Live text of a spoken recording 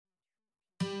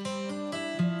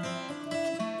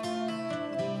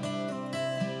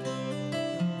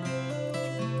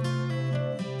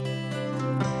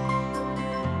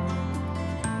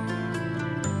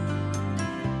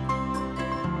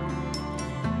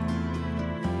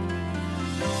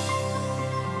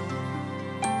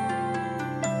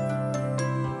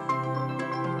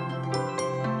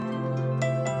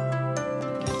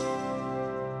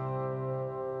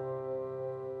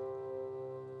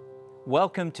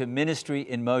Welcome to Ministry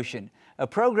in Motion, a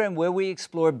program where we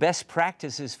explore best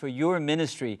practices for your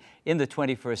ministry in the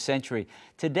 21st century.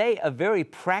 Today, a very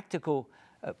practical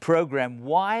program,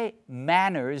 Why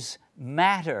Manners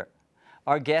Matter.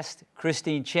 Our guest,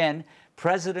 Christine Chen,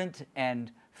 President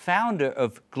and founder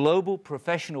of Global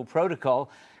Professional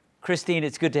Protocol. Christine,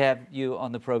 it's good to have you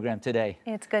on the program today.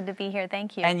 It's good to be here.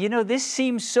 Thank you. And you know, this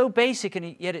seems so basic,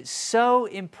 and yet it's so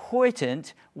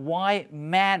important why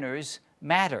manners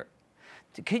matter.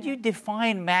 Could you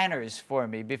define manners for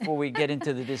me before we get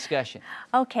into the discussion?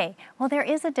 Okay, well, there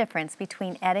is a difference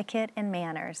between etiquette and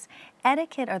manners.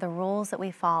 Etiquette are the rules that we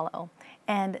follow,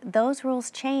 and those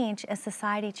rules change as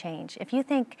society changes. If you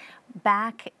think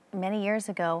back many years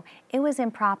ago, it was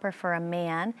improper for a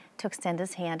man to extend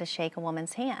his hand to shake a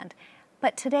woman's hand.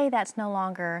 But today, that's no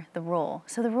longer the rule.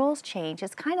 So the rules change.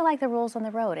 It's kind of like the rules on the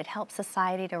road. It helps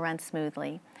society to run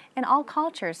smoothly. And all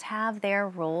cultures have their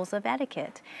rules of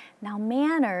etiquette. Now,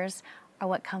 manners are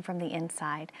what come from the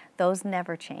inside. Those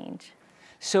never change.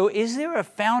 So is there a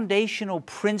foundational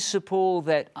principle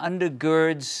that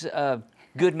undergirds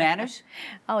good manners?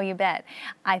 Oh, you bet.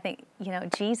 I think,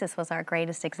 Jesus was our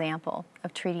greatest example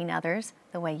of treating others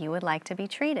the way you would like to be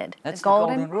treated. That's the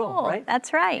golden rule, right?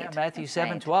 That's right. Yeah, Matthew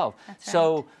That's 7:12.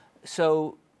 Right.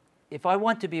 So if I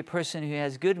want to be a person who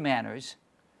has good manners,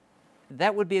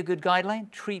 that would be a good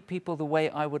guideline? Treat people the way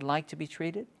I would like to be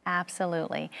treated?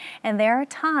 Absolutely. And there are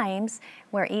times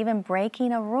where even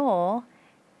breaking a rule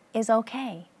is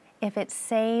okay if it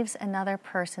saves another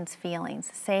person's feelings,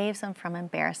 saves them from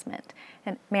embarrassment.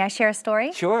 And may I share a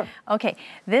story? Sure. Okay,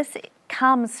 this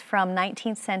comes from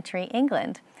 19th century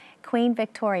England. Queen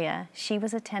Victoria, she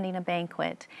was attending a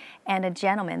banquet, and a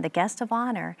gentleman, the guest of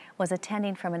honor, was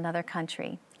attending from another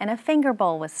country. And a finger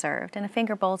bowl was served, and a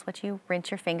finger bowl is what you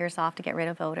rinse your fingers off to get rid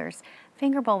of odors.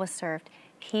 Finger bowl was served.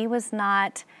 He was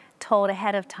not told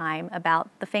ahead of time about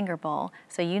the finger bowl,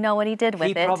 so you know what he did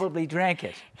with it. He probably drank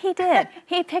it. He did.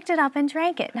 He picked it up and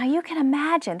drank it. Now you can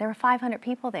imagine, there were 500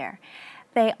 people there.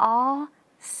 They all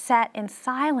sat in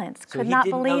silence, could not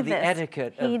believe this. So he didn't know the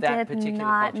etiquette of that particular culture. He did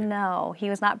not know. He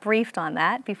was not briefed on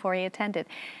that before he attended.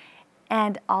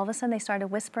 And all of a sudden they started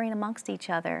whispering amongst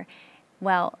each other.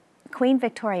 Well, Queen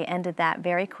Victoria ended that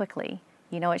very quickly.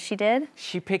 You know what she did?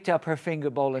 She picked up her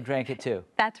finger bowl and drank it too.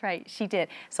 That's right, she did.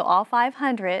 So all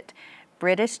 500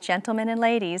 British gentlemen and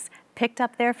ladies picked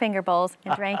up their finger bowls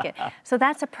and drank it. So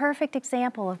that's a perfect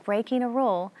example of breaking a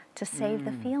rule to save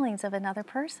the feelings of another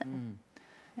person.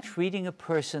 Treating a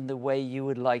person the way you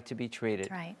would like to be treated.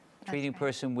 That's right. Treating a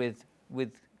person with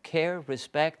care,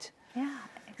 respect. Yeah,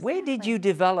 exactly. Where did you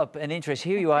develop an interest?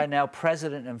 Here you are now,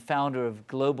 president and founder of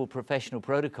Global Professional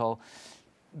Protocol.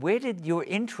 Where did your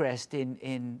interest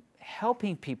in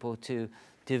helping people to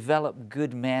develop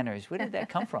good manners, where did that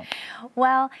come from?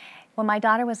 Well, when my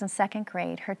daughter was in second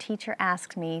grade, her teacher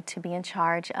asked me to be in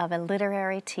charge of a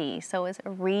literary tea. So it was a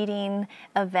reading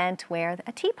event where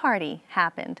a tea party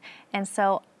happened. And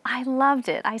so I loved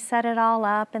it. I set it all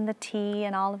up and the tea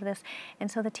and all of this. And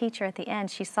so the teacher at the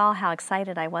end, she saw how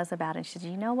excited I was about it. And she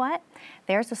said, you know what?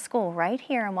 There's a school right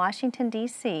here in Washington,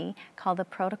 D.C. called the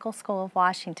Protocol School of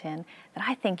Washington that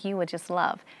I think you would just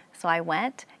love. So I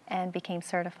went and became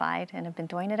certified and have been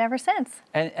doing it ever since.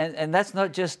 And that's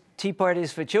not just tea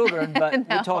parties for children, but No.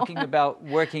 We're talking about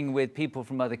working with people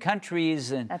from other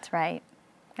countries. And That's right.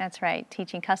 That's right.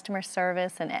 Teaching customer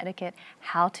service and etiquette,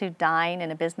 how to dine in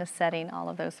a business setting, all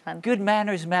of those fun things. Good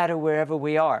manners matter wherever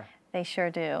we are. They sure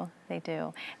do. They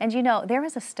do. And there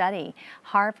was a study,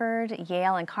 Harvard,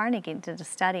 Yale, and Carnegie did a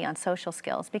study on social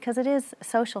skills, because it is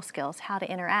social skills, how to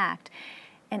interact.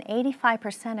 And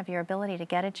 85% of your ability to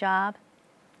get a job,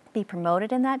 be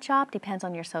promoted in that job, depends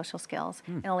on your social skills,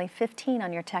 and only 15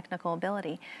 on your technical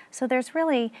ability. So there's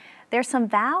some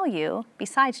value,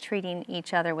 besides treating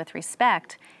each other with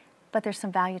respect, but there's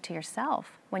some value to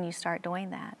yourself when you start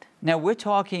doing that. Now, we're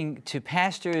talking to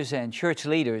pastors and church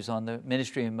leaders on the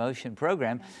Ministry in Motion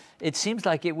program. It seems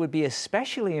like it would be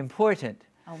especially important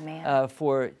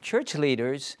for church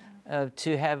leaders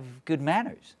to have good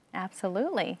manners.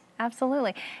 Absolutely,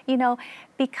 absolutely.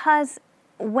 Because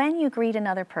when you greet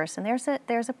another person, there's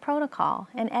a protocol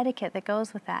and etiquette that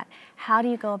goes with that. How do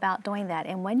you go about doing that?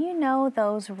 And when you know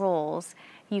those rules,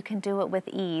 you can do it with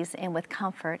ease and with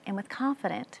comfort and with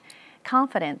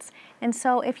confidence. And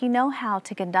so if you know how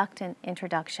to conduct an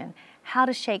introduction, how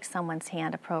to shake someone's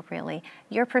hand appropriately,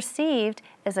 you're perceived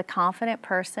as a confident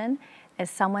person, as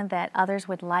someone that others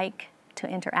would like to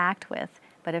interact with.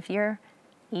 But if you're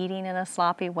eating in a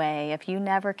sloppy way, if you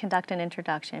never conduct an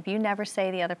introduction, if you never say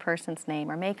the other person's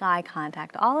name or make eye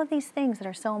contact, all of these things that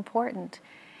are so important,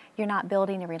 you're not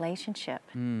building a relationship.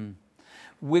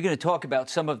 we're going to talk about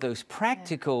some of those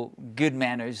practical good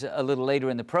manners a little later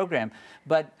in the program.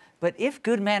 But if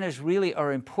good manners really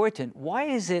are important, why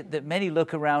is it that many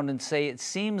look around and say it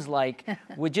seems like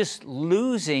we're just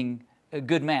losing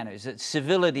good manners, that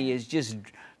civility is just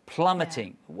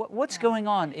plummeting? What's going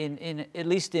on in at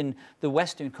least in the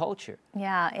Western culture?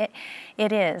 Yeah,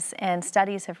 it is, and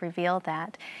studies have revealed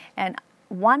that. And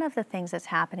one of the things that's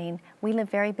happening, we live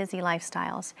very busy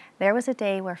lifestyles. There was a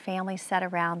day where families sat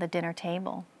around the dinner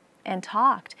table and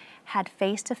talked, had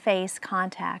face-to-face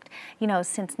contact. You know,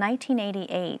 since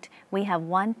 1988, we have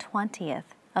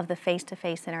 1/20th of the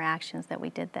face-to-face interactions that we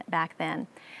did back then.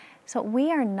 So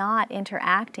we are not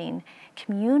interacting,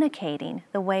 communicating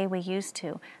the way we used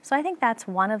to. So I think that's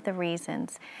one of the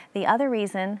reasons. The other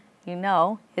reason, you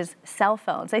know, is cell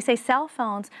phones. They say cell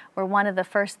phones were one of the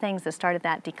first things that started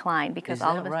that decline because Is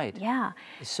all that of us, right? yeah.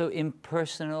 It's so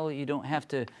impersonal, you don't have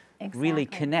to really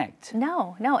connect.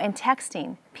 No, and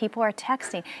texting. People are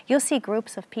texting. You'll see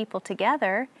groups of people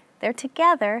together. They're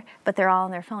together, but they're all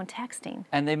on their phone texting.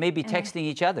 And they may be texting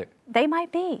each other. They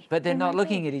might be. But they're not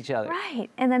looking at each other. Right.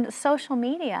 And then social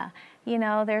media, you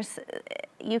know,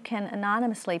 you can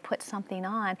anonymously put something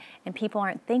on and people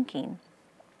aren't thinking.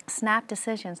 Snap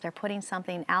decisions, they're putting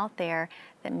something out there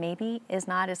that maybe is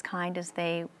not as kind as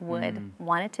they would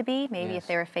want it to be. Maybe if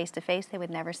they were face-to-face, they would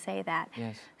never say that.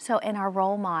 Yes. So in our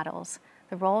role models,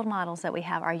 the role models that we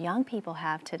have, our young people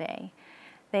have today,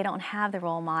 they don't have the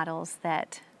role models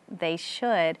that they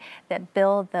should, that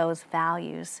build those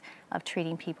values of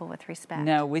treating people with respect.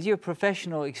 Now, with your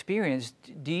professional experience,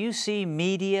 do you see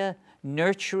media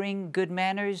nurturing good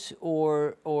manners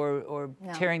or No.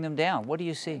 tearing them down? What do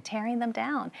you see? Tearing them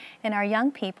down. And our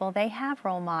young people, they have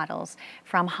role models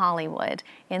from Hollywood,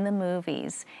 in the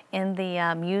movies, in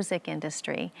the music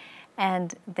industry,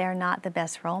 and they're not the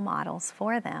best role models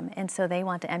for them. And so they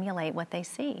want to emulate what they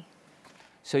see.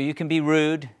 So you can be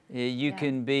rude, you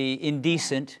can be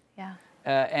indecent, Yeah.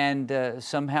 and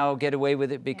somehow get away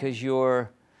with it because your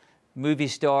movie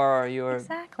star or your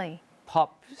Exactly.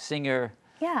 pop singer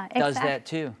Yeah, does exactly. that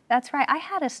too. That's right. I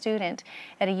had a student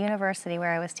at a university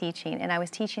where I was teaching, and I was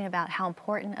teaching about how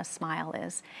important a smile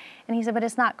is. And he said, but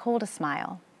it's not cool to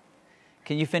smile.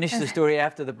 Can you finish the story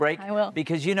after the break? I will.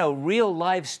 Because, you know, real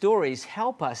life stories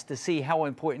help us to see how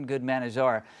important good manners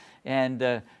are.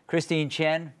 And Christine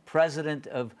Chen, president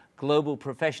of Global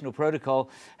Professional Protocol,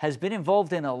 has been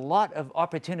involved in a lot of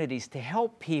opportunities to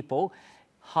help people,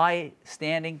 high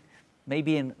standing,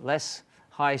 maybe in less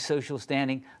high social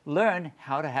standing, learn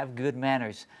how to have good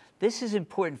manners. This is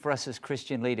important for us as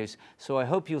Christian leaders, so I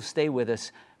hope you'll stay with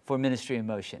us for Ministry in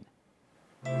Motion.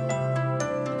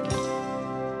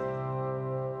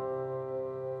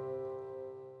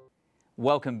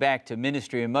 Welcome back to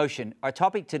Ministry in Motion. Our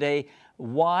topic today,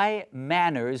 why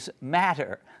manners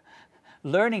matter.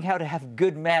 Learning how to have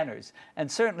good manners. And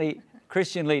certainly,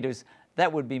 Christian leaders,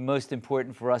 that would be most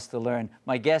important for us to learn.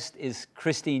 My guest is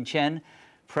Christine Chen,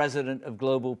 president of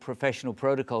Global Professional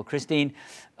Protocol. Christine,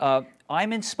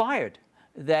 I'm inspired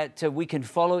that we can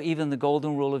follow even the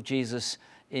golden rule of Jesus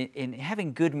in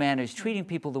having good manners, treating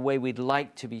people the way we'd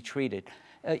like to be treated.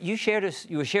 You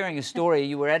were sharing a story.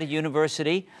 You were at a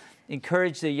university,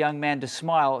 encouraged a young man to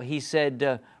smile. He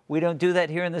said, we don't do that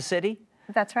here in the city?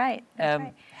 That's right. That's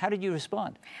right. How did you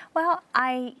respond? Well,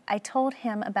 I told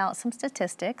him about some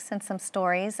statistics and some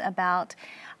stories about,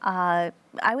 I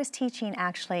was teaching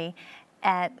actually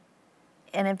at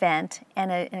an event,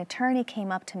 and an attorney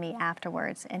came up to me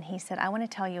afterwards, and he said, I want to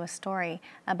tell you a story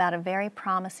about a very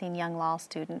promising young law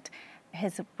student.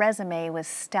 His resume was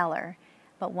stellar,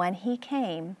 but when he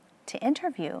came to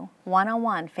interview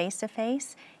one-on-one,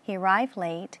 face-to-face, he arrived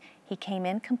late. He came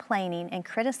in complaining and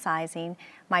criticizing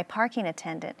my parking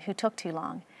attendant who took too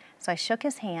long. So I shook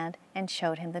his hand and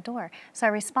showed him the door. So I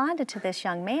responded to this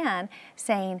young man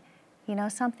saying, you know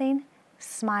something?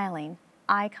 Smiling,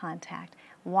 eye contact,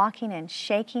 walking in,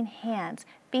 shaking hands,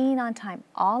 being on time,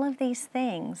 all of these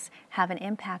things have an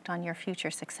impact on your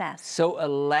future success. So a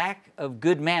lack of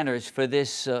good manners for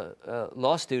this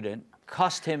law student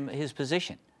cost him his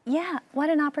position. Yeah, what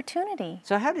an opportunity.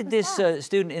 So how did this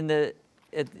student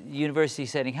at the university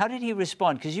setting, how did he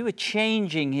respond? Because you were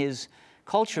changing his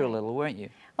culture a little, weren't you?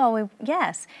 Well,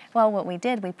 yes. Well, what we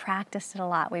did, we practiced it a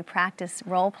lot. We practiced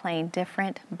role-playing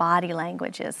different body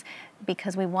languages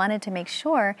because we wanted to make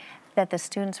sure that the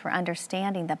students were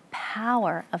understanding the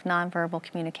power of nonverbal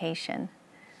communication.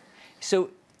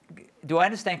 So do I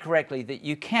understand correctly that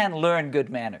you can learn good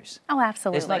manners? Oh,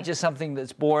 absolutely. It's not just something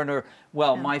that's born or,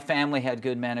 well, my family had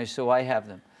good manners, so I have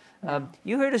them.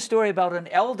 You heard a story about an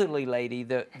elderly lady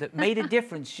that made a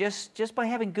difference just by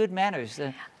having good manners.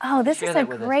 Oh, this share is a that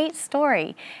with us. great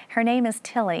story. Her name is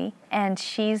Tilly, and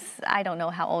I don't know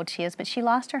how old she is, but she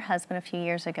lost her husband a few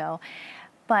years ago.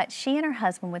 But she and her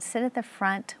husband would sit at the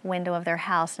front window of their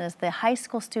house, and as the high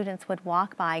school students would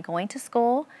walk by going to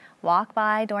school, walk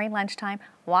by during lunchtime,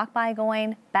 walk by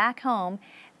going back home,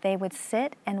 they would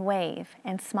sit and wave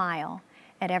and smile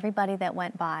at everybody that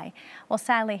went by. Well,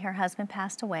 sadly, her husband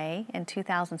passed away in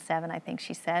 2007, I think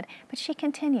she said, but she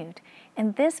continued.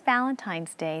 And this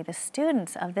Valentine's Day, the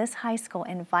students of this high school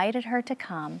invited her to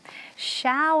come,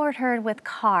 showered her with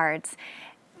cards,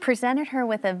 presented her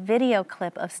with a video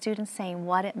clip of students saying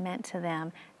what it meant to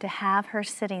them to have her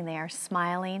sitting there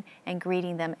smiling and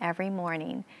greeting them every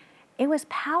morning. It was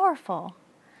powerful.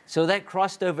 So that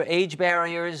crossed over age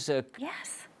barriers,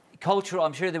 Yes. cultural.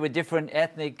 I'm sure there were different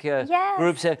ethnic Yes.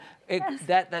 groups. Yes.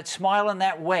 That smile and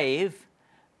that wave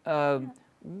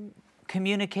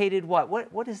communicated what?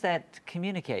 What does that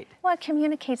communicate? Well, it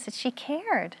communicates that she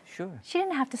cared. Sure. She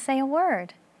didn't have to say a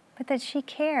word, but that she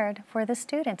cared for the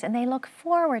students, and they look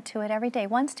forward to it every day.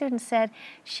 One student said,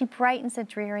 she brightens a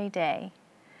dreary day.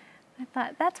 I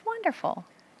thought, that's wonderful.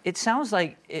 It sounds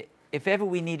like if ever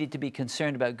we needed to be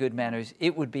concerned about good manners,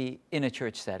 it would be in a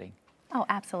church setting. Oh,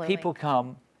 absolutely. People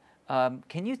come.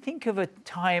 Can you think of a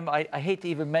time, I hate to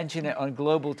even mention it on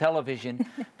global television,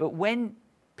 but when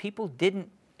people didn't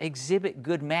exhibit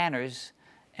good manners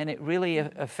and it really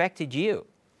affected you?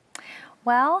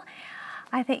 Well,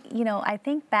 I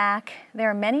think back, there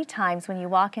are many times when you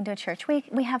walk into a church,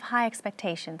 we have high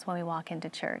expectations when we walk into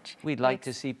church. We'd like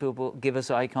to see people give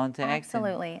us eye contact.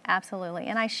 Absolutely, absolutely.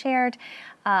 And I shared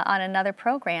on another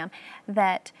program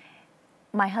that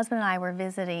my husband and I were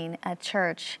visiting a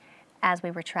church as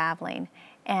we were traveling.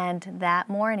 And that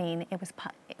morning, it was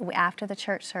after the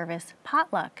church service,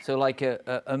 potluck. So like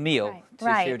a meal to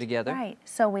share together? Right.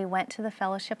 So we went to the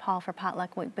fellowship hall for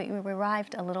potluck, but we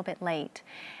arrived a little bit late,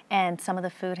 and some of the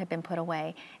food had been put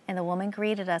away. And the woman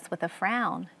greeted us with a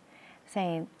frown,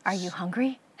 saying, "Are you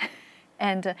hungry?"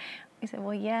 And we said,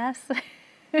 "Well, yes."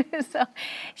 So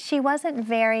she wasn't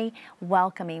very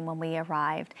welcoming when we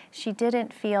arrived. She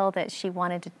didn't feel that she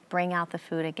wanted to bring out the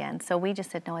food again. So we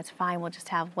just said, no, it's fine. We'll just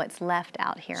have what's left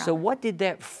out here. So what did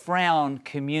that frown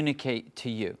communicate to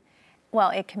you?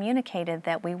 Well, it communicated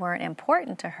that we weren't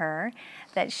important to her,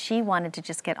 that she wanted to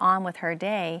just get on with her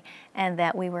day, and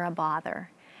that we were a bother.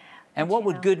 And what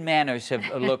would good manners have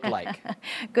looked like?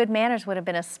 Good manners would have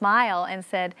been a smile and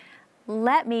said,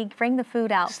 let me bring the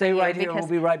food out Stay for you. right here and we'll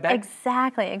be right back.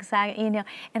 Exactly. And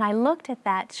I looked at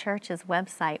that church's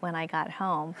website when I got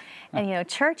home. And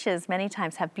churches many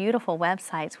times have beautiful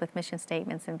websites with mission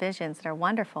statements and visions that are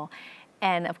wonderful.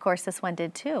 And of course this one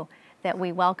did too, that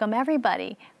we welcome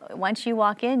everybody. Once you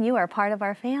walk in, you are part of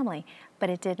our family. But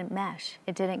it didn't mesh.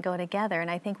 It didn't go together. And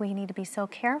I think we need to be so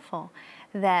careful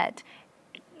that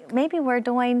maybe we're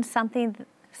doing something,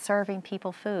 serving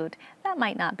people food. That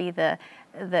might not be the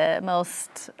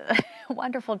most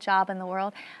wonderful job in the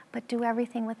world, but do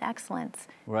everything with excellence.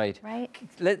 Right. Right?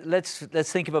 Let's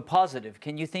think of a positive.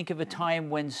 Can you think of a time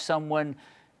when someone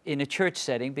in a church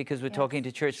setting, because we're talking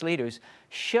to church leaders,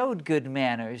 showed good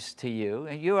manners to you?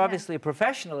 And you're obviously a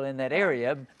professional in that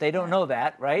area. They don't know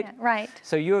that, right? Yeah, right.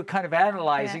 So you're kind of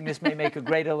analyzing, this may make a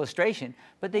great illustration,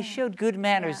 but they showed good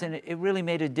manners and it really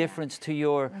made a difference to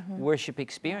your worship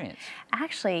experience.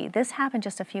 Actually, this happened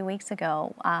just a few weeks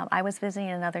ago. I was visiting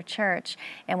another church,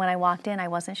 and when I walked in, I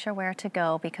wasn't sure where to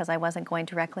go because I wasn't going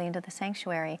directly into the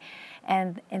sanctuary.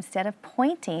 And instead of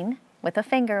pointing with a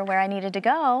finger where I needed to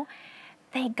go,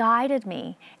 they guided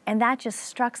me, and that just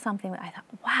struck something. I thought,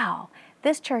 wow,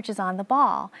 this church is on the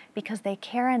ball because they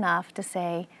care enough to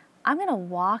say, I'm going to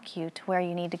walk you to where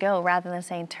you need to go, rather than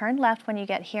saying, turn left when you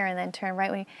get here and then turn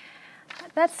right when you...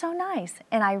 That's so nice.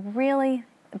 And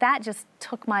that just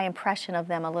took my impression of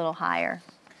them a little higher.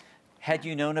 Had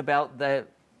you known about the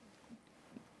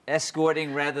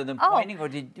escorting rather than pointing, or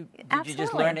did you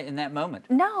just learn it in that moment?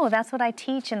 No, that's what I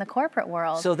teach in the corporate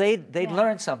world. So they'd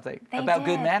learned something about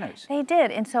good manners. They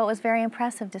did, and so it was very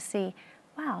impressive to see,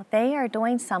 wow, they are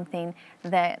doing something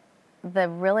that the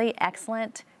really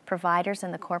excellent providers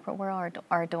in the corporate world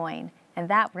are doing, and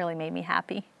that really made me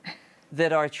happy.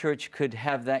 That our church could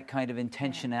have that kind of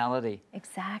intentionality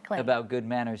about good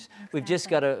manners. We've just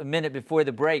got a minute before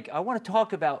the break. I want to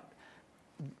talk about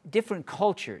different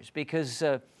cultures, because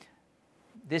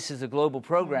this is a global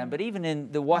program, but even in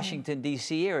the Washington,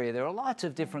 D.C. area, there are lots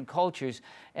of different cultures.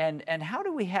 And how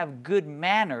do we have good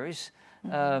manners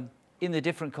in the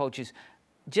different cultures?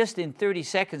 Just in 30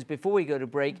 seconds before we go to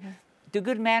break, do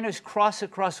good manners cross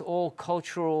across all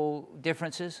cultural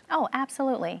differences? Oh,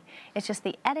 absolutely. It's just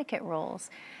the etiquette rules,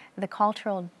 the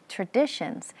cultural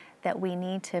traditions that we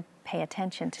need to pay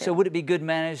attention to. So would it be good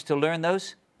manners to learn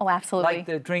those? Oh, absolutely. Like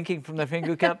the drinking from the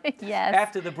finger cup? Yes.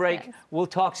 After the break, Yes. we'll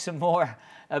talk some more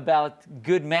about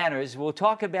good manners. We'll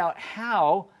talk about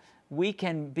how we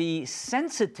can be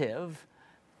sensitive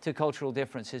to cultural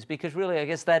differences, because really, I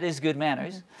guess that is good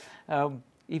manners.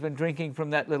 Even drinking from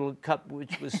that little cup,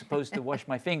 which was supposed to wash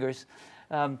my fingers.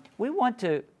 We want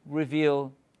to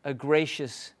reveal a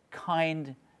gracious,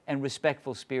 kind, and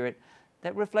respectful spirit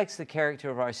that reflects the character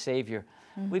of our Savior.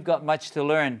 We've got much to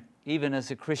learn, even as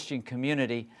a Christian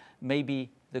community. Maybe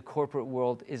the corporate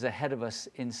world is ahead of us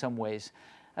in some ways,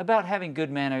 about having good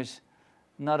manners,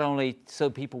 not only so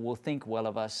people will think well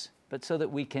of us, but so that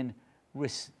we can,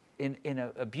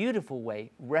 in a beautiful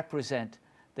way, represent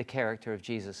the character of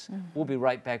Jesus. We'll be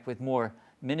right back with more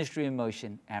Ministry in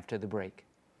Motion after the break.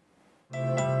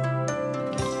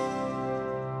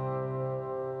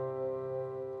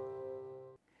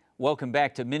 Welcome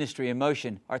back to Ministry in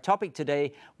Motion. Our topic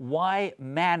today, why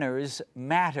manners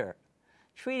matter.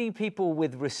 Treating people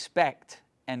with respect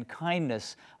and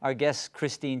kindness. Our guest,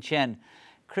 Christine Chen.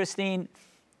 Christine,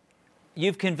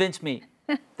 you've convinced me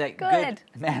that good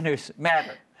manners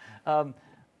matter.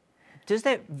 Does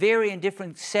that vary in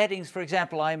different settings? For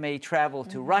example, I may travel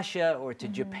to Russia or to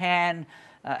Japan.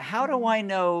 How do I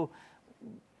know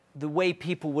the way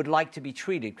people would like to be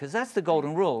treated? Because that's the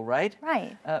golden rule, right?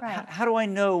 Right, right. How do I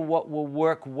know what will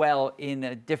work well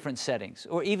in different settings,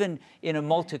 or even in a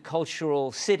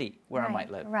multicultural city where I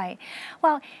might live? Right.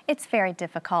 Well, it's very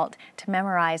difficult to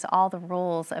memorize all the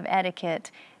rules of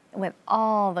etiquette with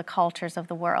all the cultures of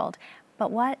the world. But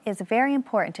what is very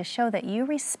important to show that you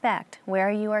respect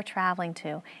where you are traveling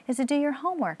to is to do your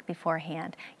homework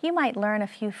beforehand. You might learn a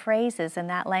few phrases in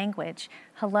that language.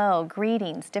 Hello,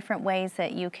 greetings, different ways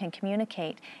that you can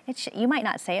communicate. You might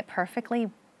not say it perfectly,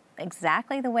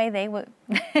 exactly the way they would.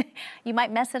 You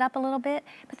might mess it up a little bit,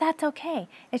 but that's okay.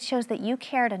 It shows that you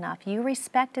cared enough, you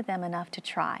respected them enough to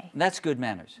try. That's good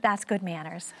manners. That's good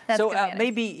manners. That's So good manners.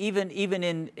 maybe even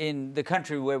in the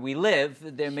country where we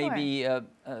live, there may Sure.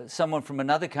 be someone from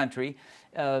another country.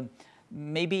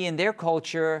 Maybe in their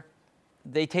culture,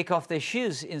 they take off their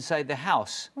shoes inside the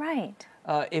house. Right.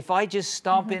 If I just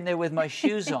stomp in there with my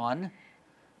shoes on,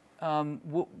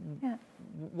 Yeah.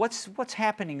 what's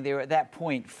happening there at that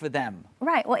point for them?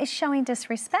 Right. Well, it's showing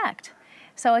disrespect.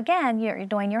 So again, you're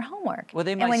doing your homework. Well,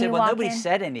 they And might when say, you well, walk nobody in-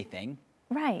 said anything.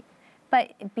 Right.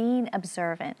 But being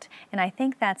observant. And I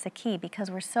think that's a key, because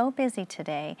we're so busy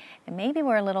today, and maybe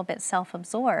we're a little bit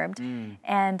self-absorbed,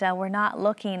 and we're not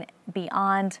looking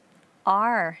beyond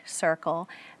our circle,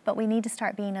 but we need to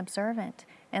start being observant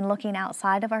and looking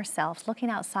outside of ourselves, looking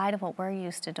outside of what we're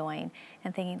used to doing,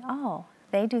 and thinking, oh,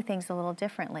 they do things a little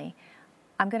differently.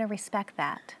 I'm going to respect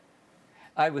that.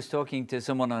 I was talking to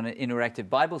someone on an interactive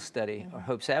Bible study, or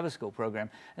Hope Sabbath School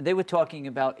program, and they were talking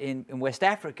about in West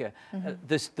Africa,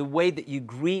 the way that you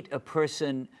greet a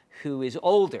person who is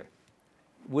older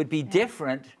would be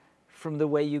different from the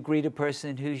way you greet a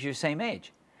person who's your same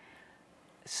age.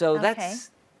 So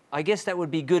I guess that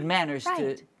would be good manners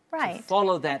to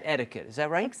follow that etiquette. Is that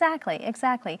right? Exactly,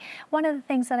 exactly. One of the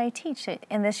things that I teach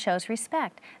in this shows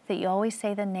respect, that you always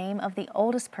say the name of the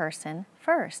oldest person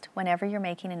first whenever you're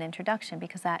making an introduction,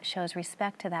 because that shows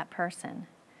respect to that person.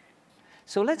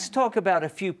 So let's talk about a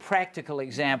few practical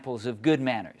examples of good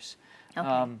manners.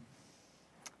 Okay.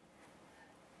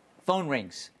 Phone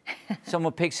rings.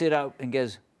 Someone picks it up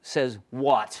and says,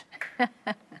 "What?"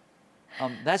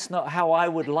 That's not how I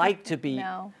would like to be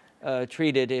No.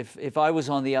 treated if I was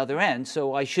on the other end.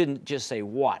 So I shouldn't just say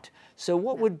 "what." So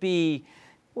what would be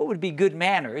good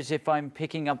manners if I'm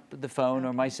picking up the phone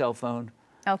or my cell phone?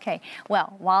 Okay,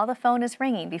 well, while the phone is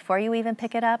ringing, before you even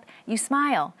pick it up, you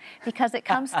smile, because it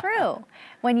comes through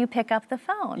when you pick up the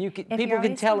phone. People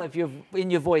can tell if you're in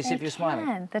your voice if you're smiling.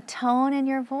 They can. The tone in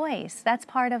your voice, that's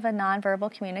part of a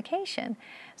nonverbal communication.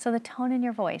 So the tone in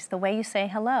your voice, the way you say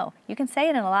hello, you can say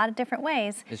it in a lot of different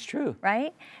ways. It's true.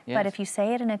 Right? Yes. But if you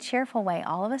say it in a cheerful way,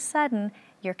 all of a sudden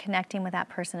you're connecting with that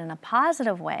person in a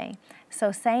positive way.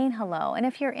 So saying hello, and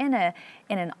if you're in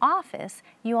an office,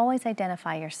 you always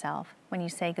identify yourself. When you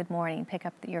say good morning, pick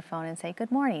up your phone and say,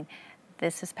 "Good morning,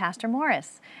 this is Pastor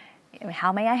Morris.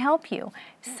 How may I help you?"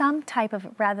 Some type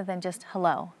of, rather than just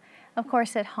hello. Of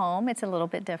course, at home, it's a little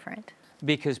bit different.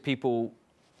 Because people,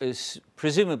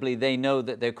 presumably, they know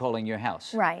that they're calling your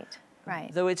house. Right,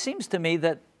 right. Though it seems to me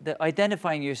that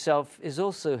identifying yourself is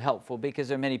also helpful, because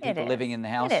there are many people living in the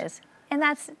house. It is. And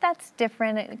that's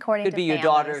different according Could to be your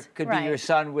families. daughter, could be your Right.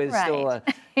 son with still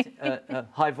a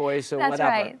high voice or That's whatever,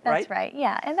 right. That's right.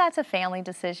 Yeah, and that's a family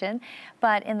decision.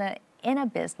 But in a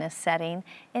business setting,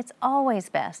 it's always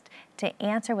best to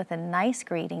answer with a nice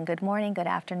greeting, good morning, good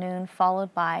afternoon,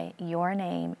 followed by your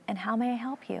name and how may I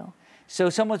help you? So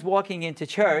someone's walking into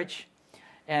church,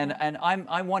 and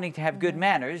I'm wanting to have good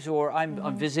manners, or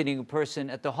I'm visiting a person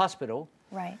at the hospital.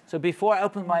 Right. So before I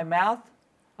open my mouth,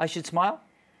 I should smile?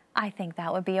 I think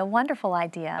that would be a wonderful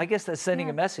idea. I guess that's sending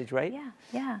Yeah. a message, right?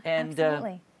 Yeah, And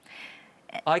absolutely.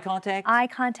 eye contact? Eye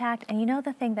contact, and you know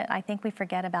the thing that I think we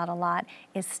forget about a lot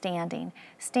is standing.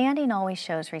 Standing always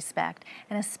shows respect,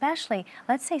 and especially,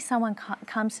 let's say someone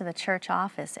comes to the church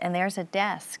office and there's a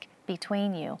desk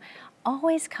between you.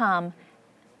 Always come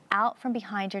out from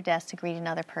behind your desk to greet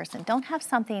another person. Don't have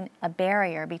something, a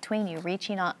barrier between you,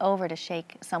 reaching over to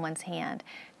shake someone's hand.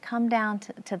 Come down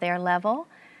to their level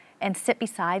and sit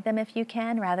beside them if you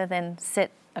can, rather than sit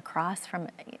across from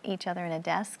each other in a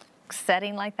desk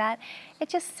setting like that.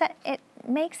 It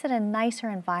makes it a nicer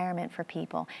environment for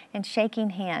people. And shaking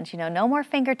hands, no more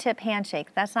fingertip handshake.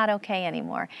 That's not okay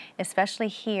anymore, especially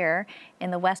here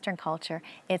in the Western culture.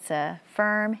 It's a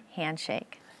firm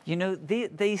handshake.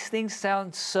 These things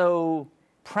sound so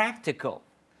practical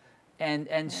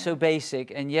and so basic,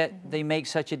 and yet they make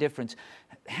such a difference.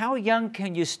 How young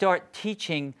can you start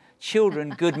teaching children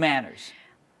good manners?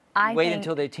 Wait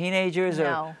until they're teenagers?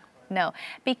 No,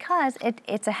 because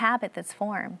it's a habit that's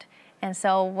formed. And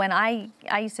so when I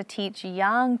used to teach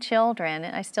young children,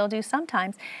 and I still do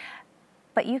sometimes,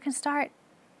 but you can start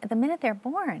the minute they're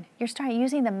born. You start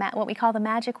using what we call the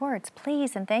magic words,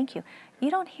 please and thank you.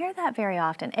 You don't hear that very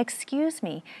often. Excuse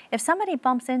me. If somebody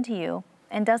bumps into you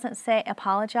and doesn't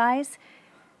apologize,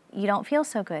 you don't feel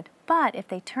so good. But if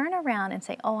they turn around and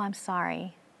say, oh, I'm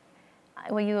sorry,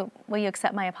 will you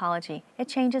accept my apology? It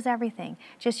changes everything.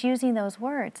 Just using those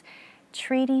words,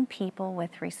 treating people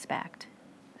with respect.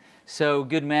 So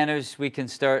good manners, we can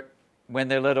start when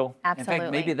they're little. Absolutely. In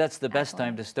fact, maybe that's the best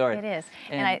time to start. It is.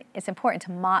 And it's important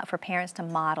for parents to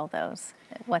model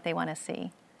what they want to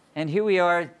see. And here we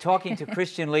are talking to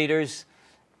Christian leaders.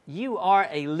 You are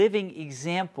a living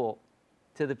example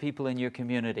to the people in your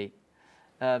community.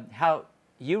 How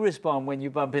you respond when you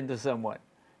bump into someone.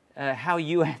 How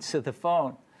you answer the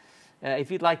phone.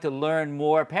 If you'd like to learn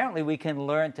more, apparently we can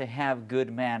learn to have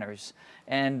good manners.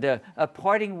 And a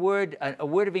parting word, a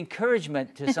word of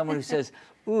encouragement to someone who says,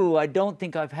 ooh, I don't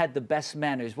think I've had the best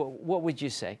manners. What would you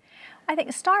say? I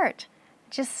think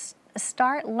just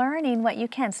start learning what you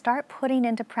can. Start putting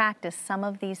into practice some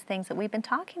of these things that we've been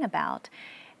talking about.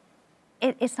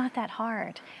 It's not that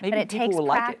hard, Maybe but it takes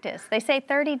practice. They say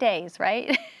 30 days,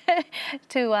 right,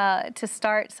 to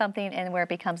start something and where it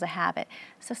becomes a habit.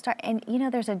 So start, and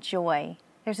there's a joy.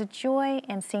 There's a joy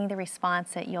in seeing the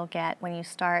response that you'll get when you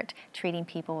start treating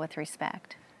people with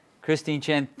respect. Christine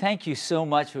Chen, thank you so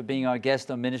much for being our guest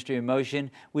on Ministry in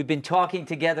Motion. We've been talking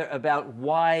together about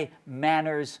why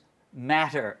manners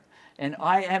matter. And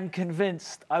I am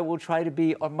convinced I will try to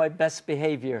be on my best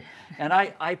behavior. And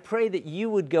I pray that you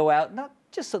would go out, not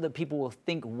just so that people will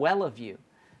think well of you,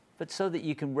 but so that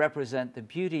you can represent the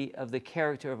beauty of the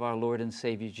character of our Lord and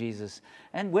Savior Jesus.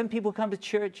 And when people come to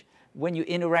church, when you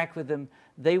interact with them,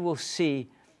 they will see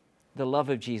the love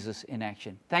of Jesus in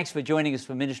action. Thanks for joining us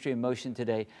for Ministry in Motion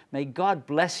today. May God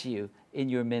bless you in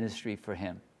your ministry for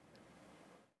Him.